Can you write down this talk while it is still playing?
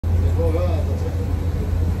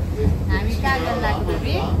कहाँ जान लाग्यो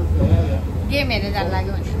बेबी गेम हेर्न जान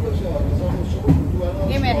लाग्यो भने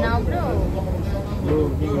गेम हेर्न आउनु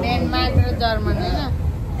डेनमार्क र जर्मन हैन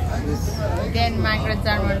डेनमार्क र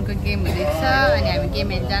जर्मनको गेम हुँदैछ अनि हामी गेम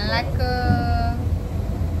हेर्न जान लाग्यो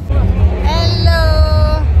हेलो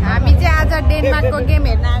हामी चाहिँ आज डेनमार्कको गेम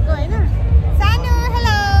हेर्न आएको हैन सानो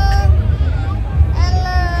हेलो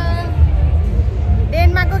हेलो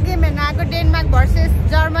डेनमार्कको गेम हेर्न आएको डेनमार्क भर्सेस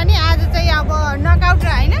जर्मनी आज चाहिँ अब नकआउट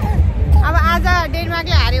हैन अब आज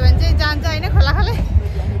डेनमार्कले हार्यो भने चाहिँ जान्छ हैन खोला खोलै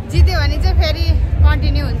जित्यो भने चाहिँ फेरि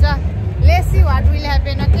कन्टिन्यू हुन्छ let's see what will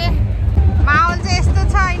happen okay माहौल चाहिँ यस्तो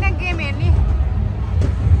छ हैन गेम हेर्ने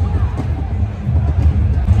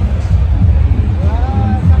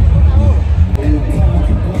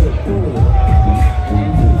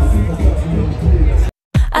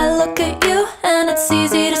I look at you and it's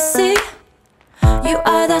easy to see you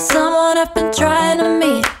are that someone I've been trying to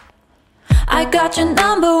meet. I got your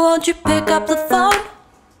number, won't you pick up the phone?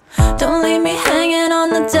 Don't leave me hanging on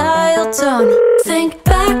the dial tone. Think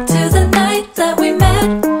back to the night that we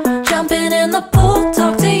met, jumping in the pool,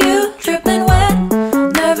 talk to you, dripping wet.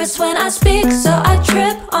 Nervous when I speak, so I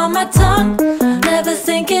trip on my tongue. Never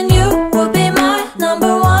thinking you would be my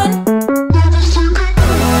number one. Nervous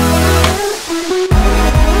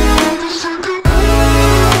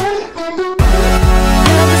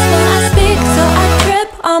when I speak, so I trip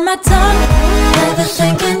on my tongue. Never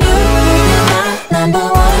thinking you would be my number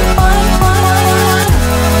one.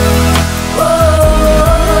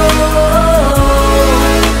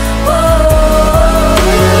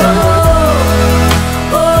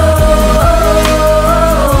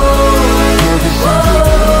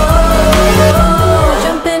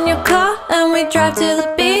 Drive to the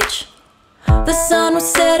beach. The sun was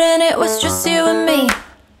setting, it was just you and me.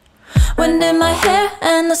 Wind in my hair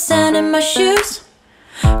and the sand in my shoes.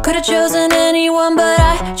 Could've chosen anyone, but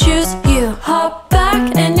I choose you. Hop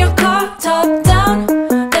back in your car, top down.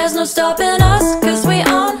 There's no stopping us, cause we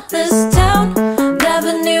own this town.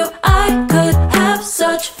 Never knew I could have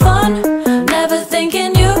such fun. Never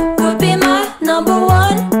thinking you would be my number one.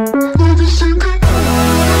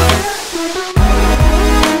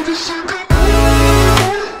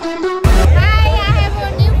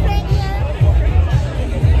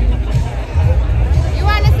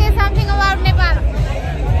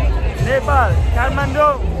 Kathmandu,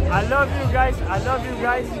 I love you guys. I love you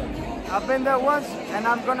guys. I've been there once and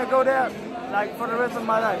I'm gonna go there like for the rest of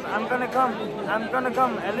my life. I'm gonna come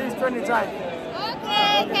at least 20 times.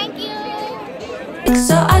 Okay, thank you.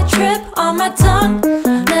 So I trip on my tongue,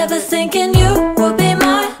 never thinking you would be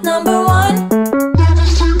my number one.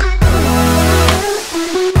 Nervous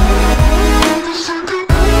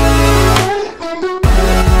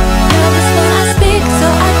when I speak, so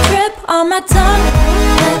I trip on my tongue,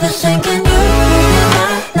 never thinking you would be my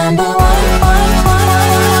number one.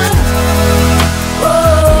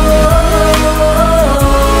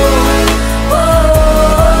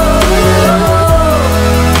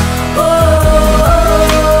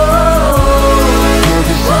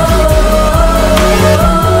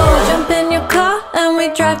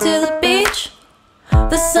 Drive to the beach.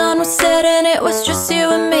 The sun was setting, it was just you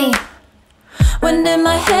and me. Wind in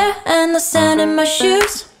my hair and the sand in my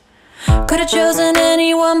shoes. Could've chosen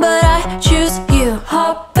anyone, but I choose you.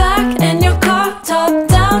 Hop back in your car, top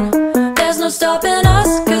down. There's no stopping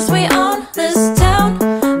us, cause we own this town.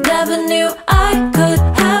 Never knew I could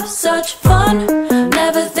have such fun.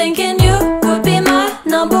 Never thinking you would be my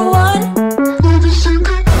number one.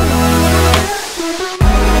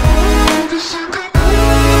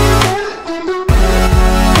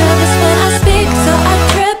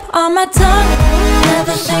 On my tongue,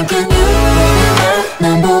 never thinking you would be my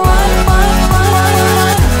number one.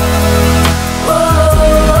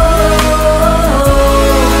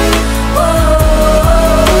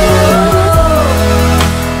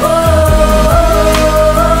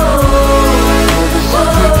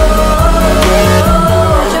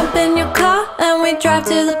 Jump in your car and we drive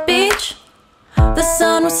to the beach. The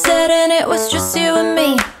sun was setting, it was just you and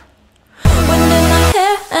me. Wind in my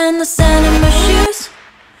hair and the sand in my shoes.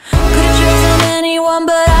 Could've chosen anyone,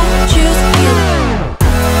 but I choose you.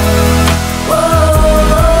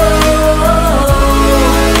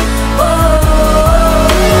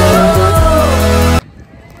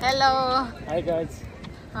 Hello. Hi guys.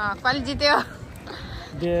 कहिले जित्यो?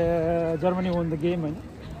 Germany won the game, right?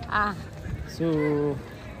 So,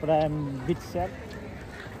 but I'm a bit sad.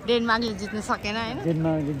 डेनमार्कले जित्न सकेन हैन?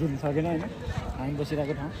 डेनमार्कले जित्न सकेन हैन? हामी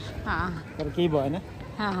बसिरहेको ठाउँ. तर केही भएन.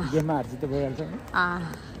 गेममा हार जित भइहाल्छ हैन?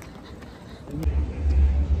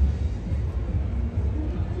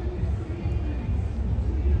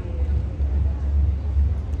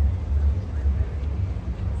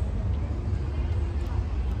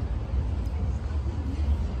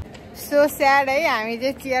 सो स्याड है हामी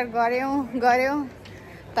चाहिँ चियर गऱ्यौँ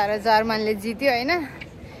तर जर्मनले जित्यो हैन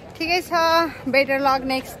ठिकै छ better luck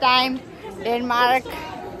next time Denmark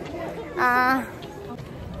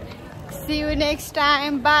see you next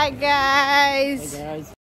time bye guys